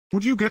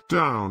Would you get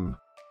down?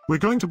 We're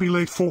going to be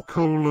late for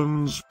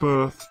Colan's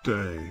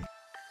birthday.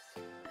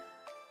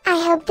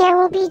 I hope there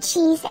will be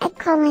cheese at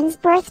Colan's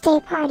birthday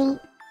party.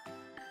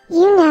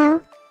 You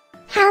know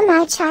how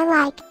much I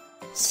like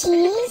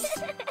cheese.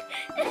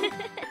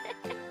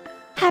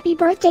 Happy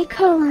birthday,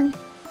 Colan.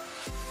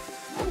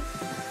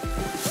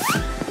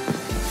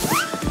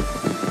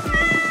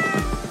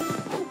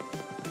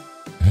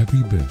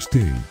 Happy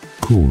birthday,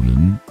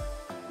 Colan.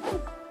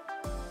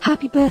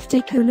 Happy birthday,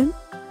 Colan.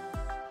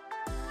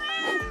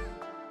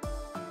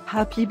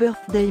 Happy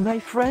birthday, my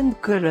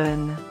friend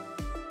Colan.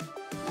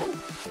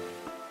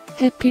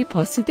 Happy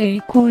birthday,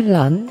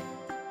 Colan.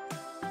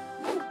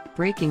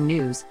 Breaking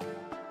news.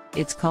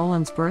 It's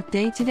Colan's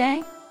birthday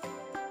today?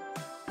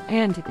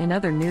 And in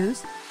other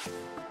news,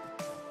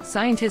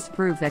 scientists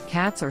prove that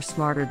cats are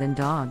smarter than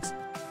dogs.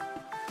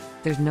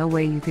 There's no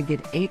way you could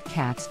get 8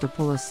 cats to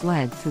pull a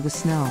sled through the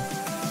snow.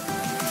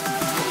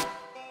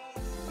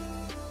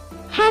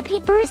 Happy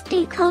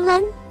birthday,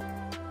 Colan.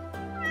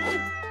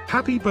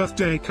 Happy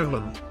birthday,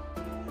 Colan.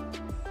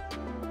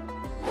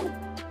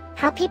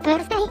 Happy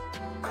birthday,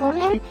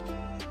 Colan.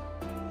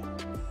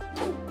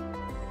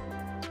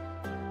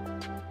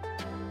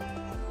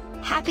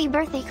 Happy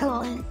birthday,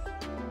 Colan.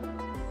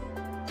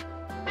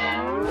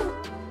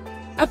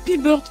 Happy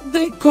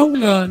birthday,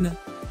 Colan.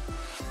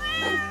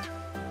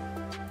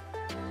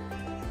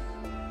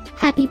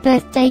 Happy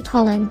birthday,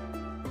 Colan.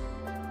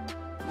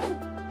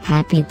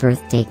 Happy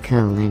birthday,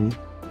 Colan.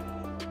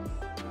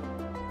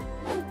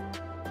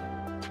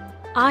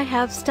 I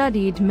have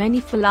studied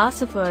many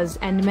philosophers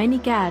and many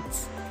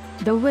cats.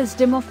 The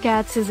wisdom of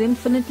cats is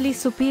infinitely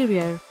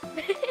superior.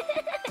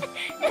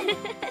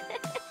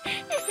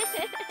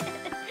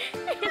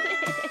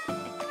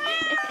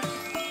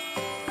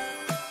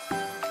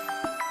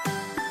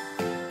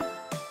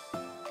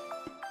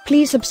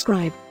 Please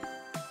subscribe,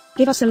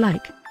 give us a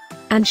like,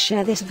 and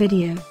share this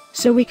video,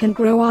 so we can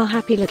grow our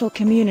happy little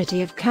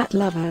community of cat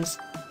lovers.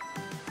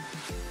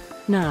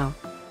 Now,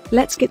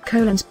 let's get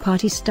Colan's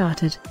party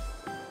started.